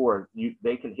times before.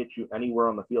 They can hit you anywhere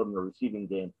on the field in the receiving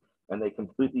game, and they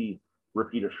completely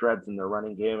rip you to shreds in their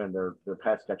running game and their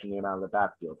pass catching game out of the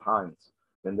backfield, Hines.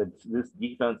 And this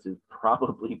defense is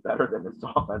probably better than this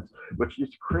offense, which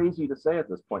is crazy to say at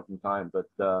this point in time. But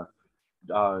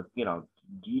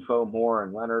Defoe, Moore,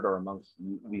 and Leonard are amongst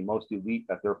the most elite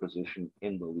at their position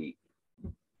in the league.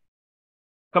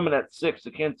 Coming at 6,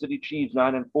 the Kansas City Chiefs,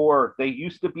 9-4. They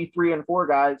used to be 3-4,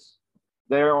 guys.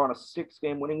 They're on a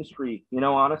 6-game winning streak.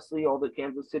 Honestly, all the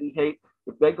Kansas City hate,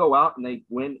 if they go out and they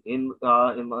win in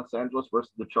Los Angeles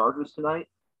versus the Chargers tonight,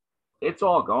 it's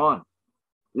all gone.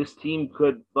 This team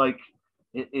could, are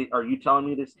you telling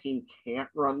me this team can't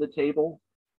run the table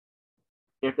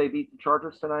if they beat the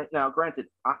Chargers tonight? Now, granted,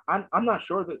 I'm not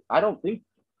sure that, I don't think,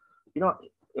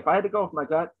 if I had to go with my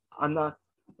gut, I'm not,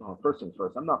 well, first things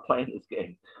first, I'm not playing this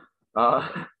game.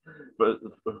 But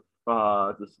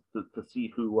to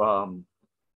see who, I'm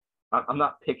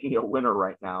not picking a winner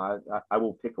right now. I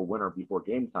will pick a winner before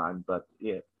game time, but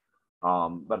yeah.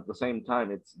 But at the same time,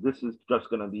 this is just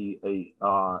going to be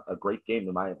a great game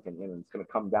in my opinion, and it's going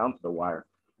to come down to the wire.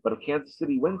 But if Kansas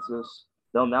City wins this,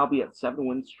 they'll now be at 7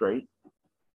 wins straight.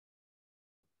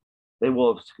 They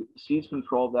will have seized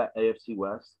control of that AFC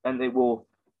West, and they will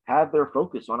have their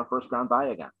focus on a first-round bye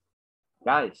again.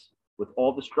 Guys, with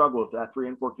all the struggle of that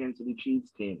 3-4 Kansas City Chiefs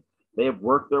team, they have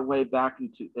worked their way back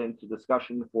into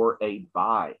discussion for a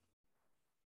bye.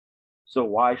 So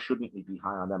why shouldn't we be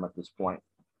high on them at this point?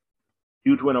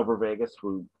 Huge win over Vegas,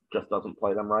 who just doesn't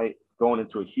play them right. Going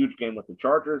into a huge game with the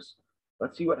Chargers.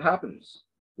 Let's see what happens.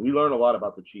 We learned a lot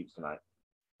about the Chiefs tonight.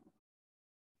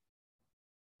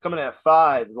 Coming at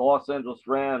 5, the Los Angeles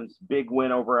Rams, big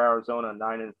win over Arizona,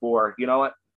 9-4. You know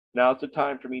what? Now's the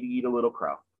time for me to eat a little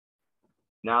crow.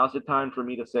 Now's the time for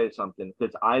me to say something,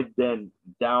 because I've been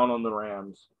down on the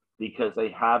Rams because they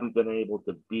haven't been able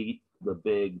to beat the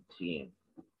big team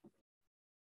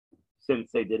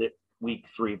since they did it week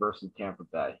 3 versus Tampa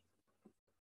Bay.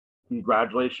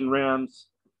 Congratulations, Rams.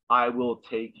 I will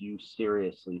take you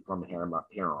seriously from here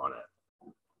on it.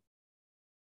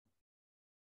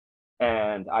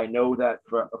 And I know that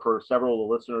for several of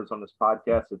the listeners on this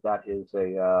podcast, that is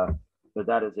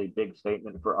a big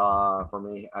statement for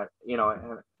me.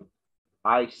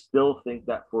 I still think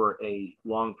that for a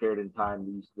long period in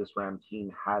time, this Ram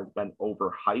team has been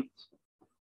overhyped.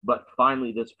 But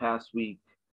finally, this past week,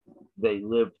 they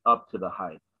lived up to the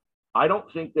hype. I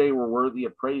don't think they were worthy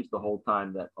of praise the whole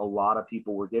time that a lot of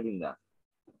people were giving them,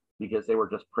 because they were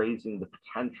just praising the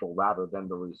potential rather than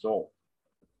the result.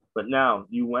 But now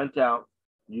you went out,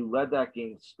 you led that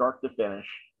game start to finish.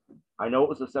 I know it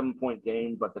was a 7-point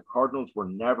game, but the Cardinals were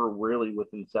never really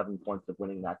within 7 points of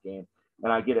winning that game.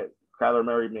 And I get it. Kyler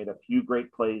Murray made a few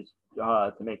great plays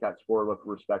to make that score look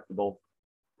respectable.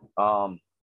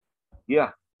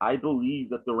 Yeah, I believe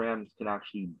that the Rams can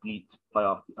actually beat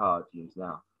playoff teams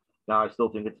now. Now, I still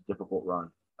think it's a difficult run.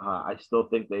 I still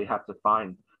think they have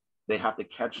to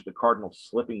catch the Cardinals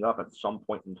slipping up at some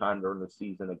point in time during the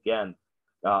season again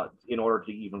in order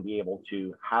to even be able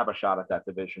to have a shot at that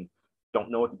division. Don't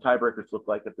know what the tiebreakers look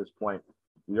like at this point.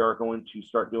 We are going to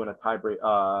start doing a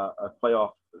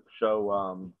playoff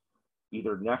show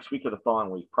either next week or the following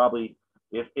week. Probably,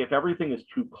 if everything is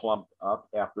too clumped up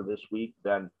after this week,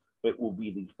 then it will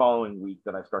be the following week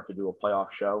that I start to do a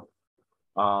playoff show.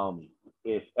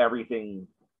 If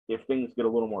things get a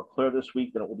little more clear this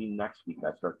week, then it will be next week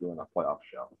I start doing a playoff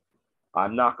show.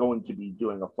 I'm not going to be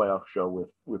doing a playoff show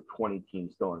with 20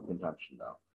 teams still in contention,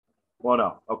 though. Well,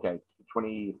 no, okay,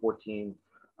 2014.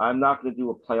 I'm not going to do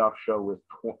a playoff show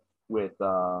with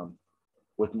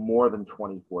more than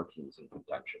 24 teams in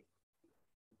contention.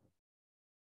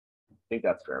 I think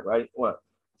that's fair, right? What?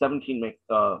 14 make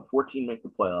the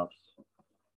playoffs.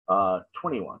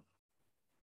 21.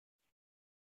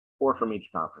 4 from each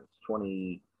conference.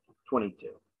 22.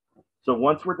 So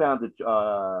once we're down to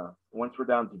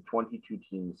 22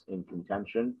 teams in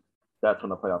contention, that's when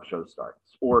the playoff show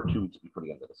starts, or 2 weeks before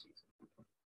the end of the season.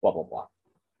 Blah blah blah.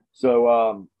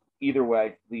 So either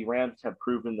way, the Rams have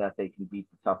proven that they can beat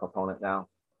the tough opponent now.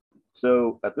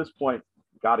 So at this point,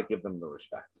 got to give them the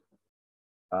respect.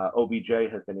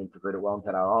 OBJ has been integrated well into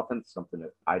that offense, something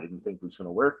that I didn't think was going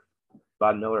to work.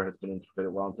 Von Miller has been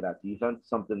integrated well into that defense,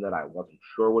 something that I wasn't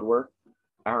sure would work.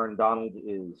 Aaron Donald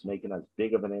is making as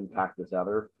big of an impact as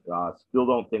ever. Still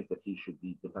don't think that he should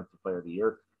be Defensive Player of the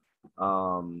Year.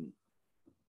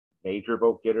 Major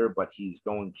vote getter, but he's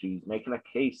making a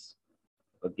case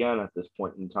again at this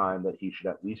point in time that he should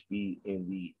at least be in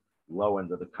the low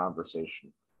end of the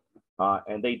conversation.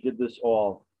 And they did this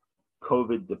all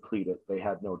COVID depleted. They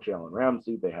had no Jalen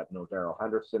Ramsey. They had no Darrell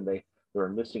Henderson. They were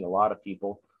missing a lot of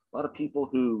people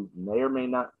who may or may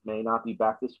not be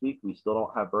back this week. We still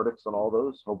don't have verdicts on all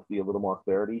those. Hopefully a little more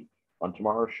clarity on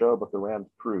tomorrow's show, but the Rams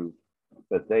proved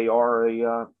that they are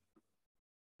a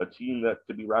team that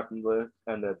to be reckoned with,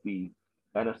 and that the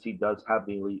NFC does have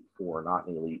the Elite Four, not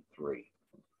an Elite Three.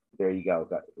 There you go,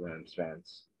 that Rams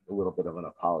fans. A little bit of an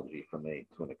apology from me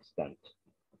to an extent.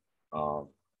 Though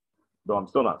I'm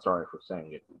still not sorry for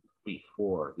saying it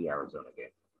before the Arizona game.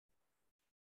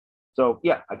 So,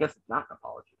 yeah, I guess it's not an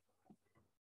apology.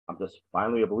 I'm just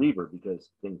finally a believer because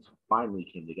things finally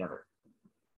came together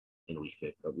in week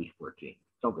 14.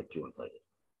 Don't get too inflated.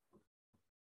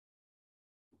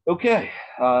 Okay,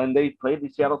 and they played the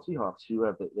Seattle Seahawks,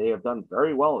 who they have done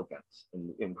very well against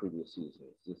in previous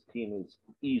seasons. This team is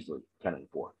easily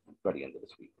 10-4 by the end of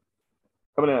this week.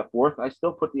 Coming in at fourth, I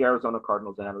still put the Arizona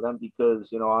Cardinals ahead of them because,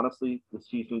 honestly, the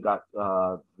series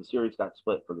got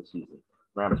split for the season.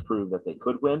 Rams proved that they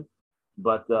could win,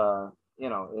 but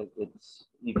it's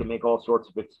you can make all sorts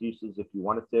of excuses if you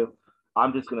wanted to.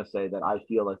 I'm just going to say that I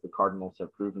feel like the Cardinals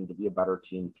have proven to be a better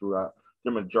team throughout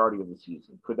the majority of the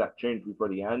season. Could that change before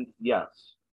the end?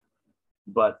 Yes.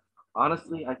 But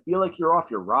honestly, I feel like you're off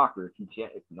your rocker if you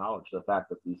can't acknowledge the fact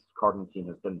that this Cardinal team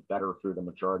has been better through the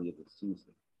majority of the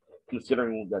season,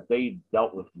 considering that they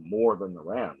dealt with more than the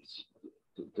Rams,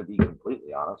 to be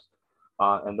completely honest.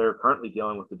 And they're currently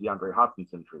dealing with the DeAndre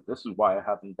Hopkins injury. This is why I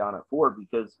have them down at 4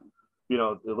 because,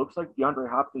 it looks like DeAndre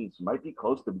Hopkins might be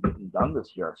close to getting done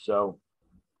this year. So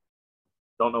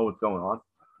don't know what's going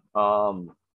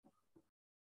on.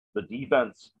 The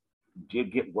defense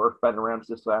did get worked by the Rams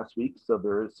this last week, so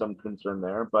there is some concern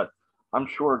there. But I'm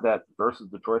sure that versus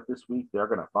Detroit this week, they're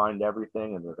going to find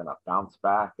everything and they're going to bounce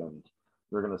back, and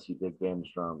we're going to see big games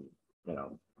from,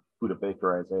 Budda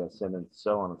Baker, Isaiah Simmons,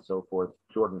 so on and so forth.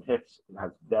 Jordan Hicks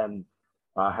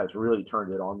has really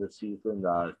turned it on this season,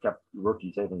 kept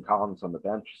rookie Zayvon Collins on the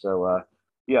bench. So,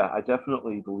 yeah, I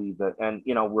definitely believe that. And,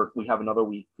 we have another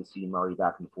week to see Murray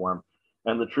back in form.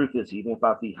 And the truth is, even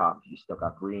without D-Hop, you still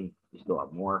got Green, you still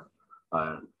have Moore,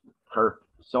 Kirk,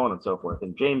 so on and so forth.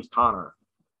 And James Conner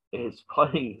is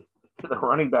playing the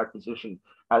running back position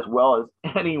as well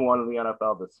as anyone in the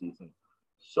NFL this season.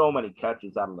 So many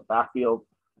catches out of the backfield,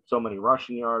 so many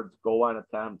rushing yards, goal line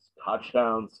attempts,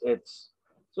 touchdowns. It's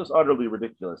just utterly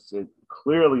ridiculous.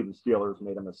 Clearly, the Steelers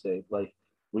made a mistake. Like,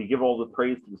 we give all the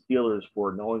praise to the Steelers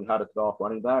for knowing how to develop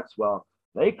running backs. Well,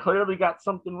 they clearly got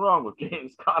something wrong with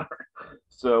James Conner.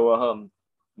 So,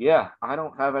 yeah, I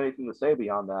don't have anything to say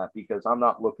beyond that because I'm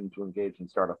not looking to engage and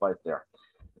start a fight there.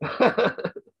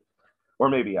 Or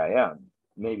maybe I am.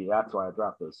 Maybe that's why I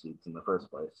dropped those seats in the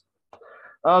first place.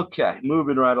 Okay,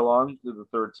 moving right along to the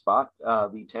third spot.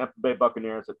 The Tampa Bay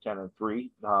Buccaneers at 10-3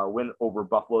 win over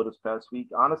Buffalo this past week.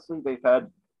 Honestly, they've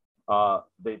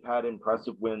had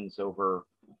impressive wins over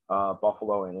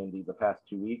Buffalo and Indy the past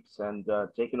 2 weeks, and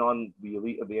taking on the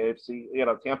elite of the AFC.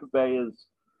 Tampa Bay is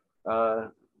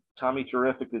Tommy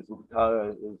Terrific is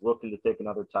looking to take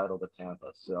another title to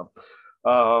Tampa. So,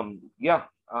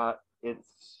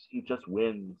 he just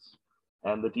wins,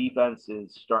 and the defense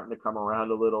is starting to come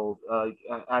around a little.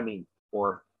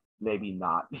 Or maybe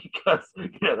not, because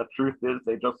the truth is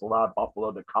they just allowed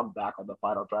Buffalo to come back on the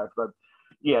final drive. But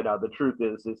the truth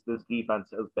is this defense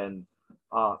has been.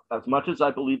 As much as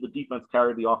I believe the defense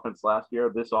carried the offense last year,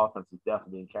 this offense is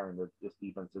definitely carrying this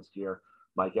defense this year.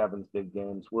 Mike Evans, big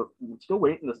games. We're still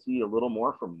waiting to see a little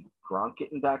more from Gronk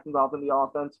getting back involved in the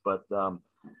offense. But,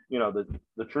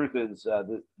 the truth is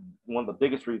one of the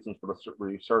biggest reasons for the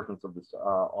resurgence of this,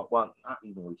 not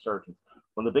even resurgence,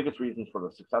 one of the biggest reasons for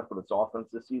the success of this offense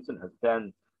this season has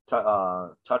been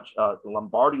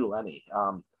Lombardi Lenny.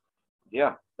 And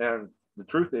the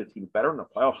truth is he was better in the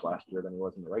playoffs last year than he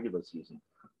was in the regular season.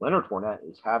 Leonard Fournette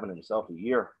is having himself a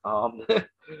year.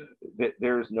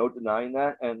 There's no denying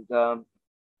that. And,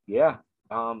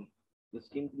 this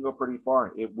team can go pretty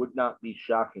far. It would not be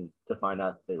shocking to find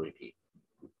out they repeat,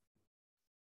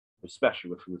 especially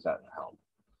with who's at the helm.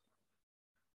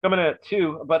 Coming in at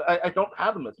 2, but I don't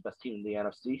have them as the best team in the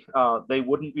NFC. They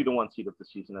wouldn't be the 1 seed if the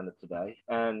season ended today.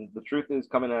 And the truth is,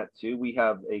 coming in at 2, we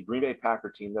have a Green Bay Packer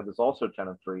team that is also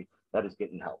 10-3 that is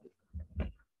getting healthy.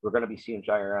 We're going to be seeing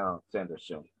Jair Alexander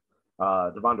soon.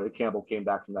 Devondre Campbell came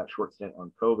back from that short stint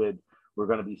on COVID. We're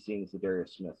going to be seeing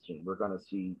Za'Darius Smith soon. We're going to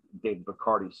see David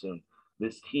Bacardi soon.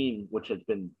 This team, which has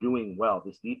been doing well,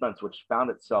 this defense, which found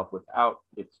itself without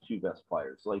its 2 best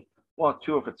players, 2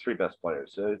 of its 3 best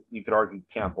players. So you could argue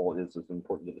Campbell is as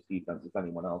important to this defense as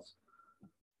anyone else,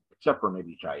 except for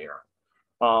maybe Jair.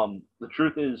 The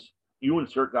truth is, you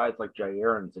insert guys like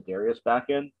Jair and Za'Darius back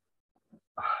in,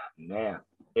 man,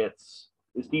 this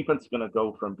defense is going to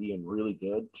go from being really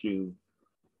good to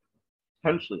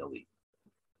potentially elite.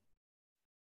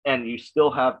 And you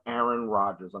still have Aaron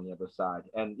Rodgers on the other side.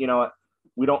 And you know what?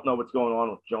 we don't know what's going on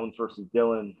with Jones versus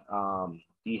Dillon.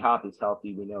 D-Hop is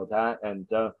healthy, we know that, and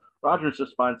Rodgers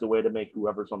just finds a way to make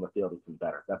whoever's on the field even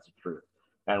better. That's the truth.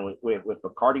 And with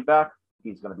McCarty back,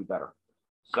 he's going to be better.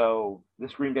 So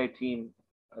this Green Bay team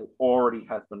already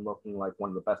has been looking like one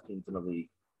of the best teams in the league,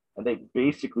 and they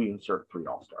basically insert 3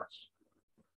 All-Stars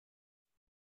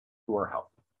who are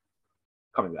healthy,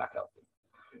 coming back healthy.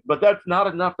 But that's not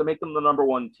enough to make them the number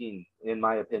 1 team, in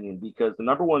my opinion, because the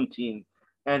number 1 team,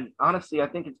 and honestly, I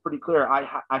think it's pretty clear.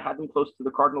 I had them close to the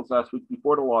Cardinals last week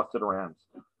before the loss to the Rams.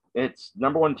 It's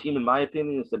number 1 team, in my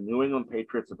opinion, is the New England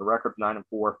Patriots at the record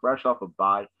 9-4, fresh off a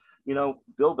bye. You know,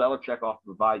 Bill Belichick off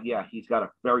of a bye, yeah, he's got a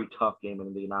very tough game in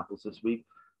Indianapolis this week,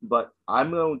 but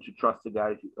I'm going to trust the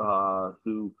guy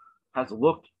who has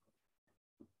looked,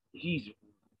 he's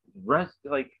I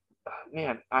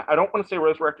don't want to say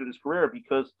resurrected his career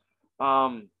because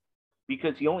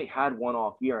he only had one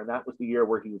off year, and that was the year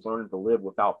where he was learning to live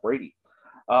without Brady.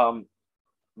 Bill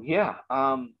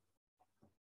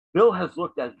has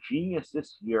looked as genius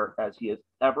this year as he has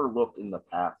ever looked in the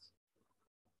past.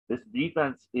 This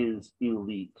defense is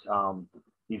elite.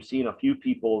 You've seen a few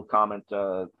people comment,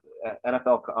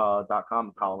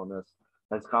 NFL.com columnist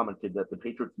has commented that the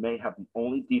Patriots may have the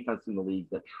only defense in the league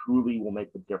that truly will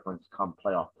make the difference come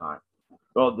playoff time.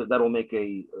 Well, that'll make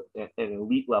an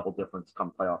elite level difference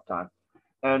come playoff time.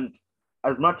 And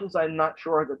as much as I'm not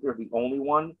sure that they're the only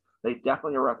one, they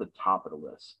definitely are at the top of the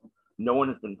list. No one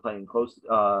has been playing close.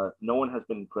 No one has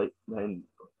been playing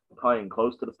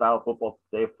close to the style of football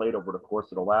they have played over the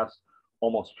course of the last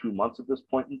almost 2 months at this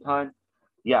point in time.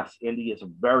 Yes, Indy is a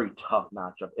very tough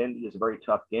matchup. Indy is a very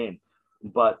tough game.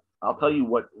 But I'll tell you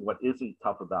what isn't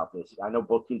tough about this. I know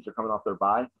both teams are coming off their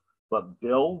bye, but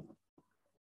Bill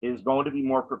is going to be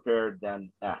more prepared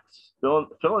than X. Fill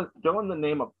in the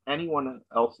name of anyone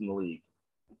else in the league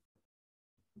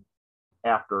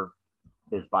after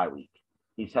his bye week.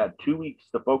 He's had 2 weeks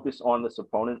to focus on this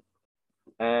opponent,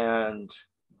 and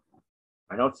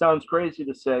I know it sounds crazy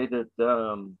to say that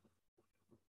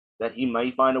that he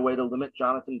may find a way to limit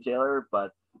Jonathan Taylor,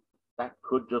 but that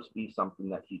could just be something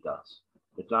that he does.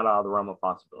 It's not out of the realm of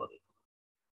possibility.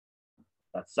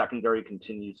 That secondary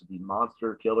continues to be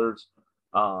monster killers.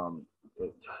 Matthew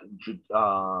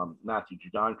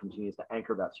Judon continues to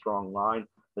anchor that strong line.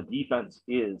 The defense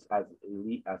is as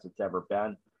elite as it's ever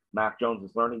been. Mac Jones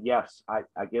is learning. Yes, I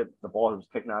get the ball was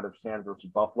taken out of his hand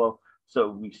versus Buffalo. So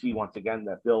we see once again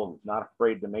that Bill was not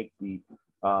afraid to make the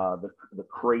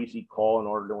crazy call in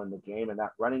order to win the game, and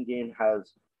that running game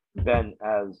has been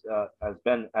as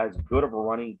good of a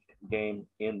running game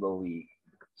in the league.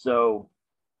 So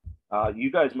you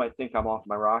guys might think I'm off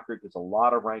my rocker because a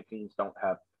lot of rankings don't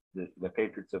have the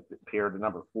Patriots have appeared to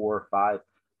number 4 or 5,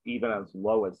 even as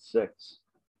low as 6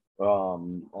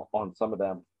 on some of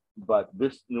them. But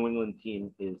this New England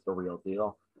team is the real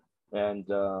deal. And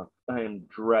I am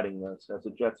dreading this. As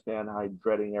a Jets fan, I'm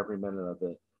dreading every minute of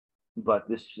it. But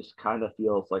this just kind of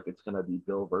feels like it's going to be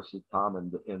Bill versus Tom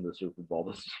in the Super Bowl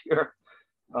this year.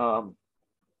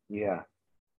 Yeah.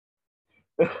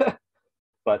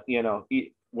 But, you know,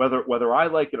 whether I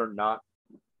like it or not,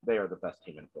 they are the best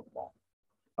team in football.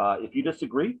 If you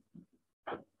disagree,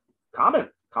 comment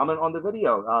on the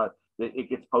video. It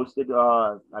gets posted.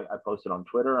 I posted on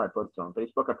Twitter. I posted on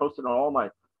Facebook. I posted on all my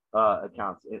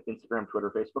accounts, Instagram,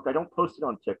 Twitter, Facebook. I don't post it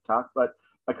on TikTok, but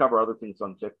I cover other things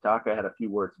on TikTok. I had a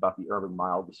few words about the Urban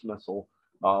Meyer dismissal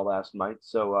last night.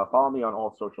 So follow me on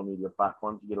all social media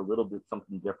platforms to get a little bit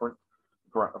something different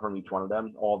from each one of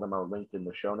them. All of them are linked in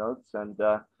the show notes. And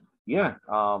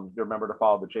remember to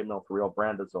follow the J Mill for Real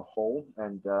brand as a whole.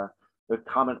 And the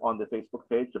comment on the Facebook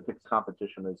page, the picks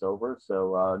competition is over.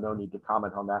 So no need to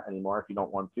comment on that anymore if you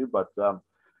don't want to. But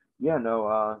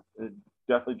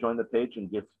definitely join the page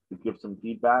and give some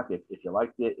feedback if you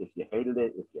liked it, if you hated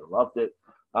it, if you loved it.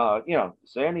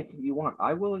 Say anything you want.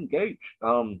 I will engage.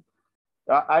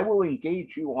 I will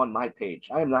engage you on my page.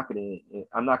 I'm not going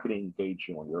to engage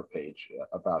you on your page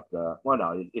about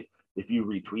if you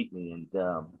retweet me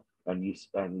and you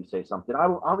say something,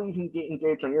 I'll even get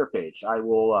engaged on your page. I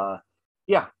will.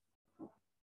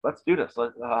 Let's do this.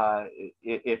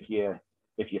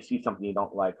 If you see something you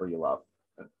don't like or you love,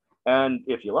 and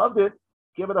if you loved it,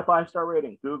 give it a 5-star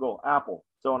rating. Google, Apple,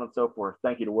 so on and so forth.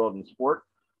 Thank you to World in Sport.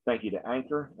 Thank you to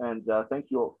Anchor, and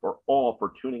thank you for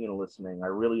tuning in and listening. I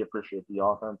really appreciate the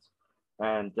offense,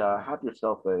 and have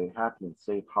yourself a happy and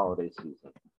safe holiday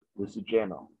season. This is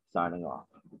JML signing off.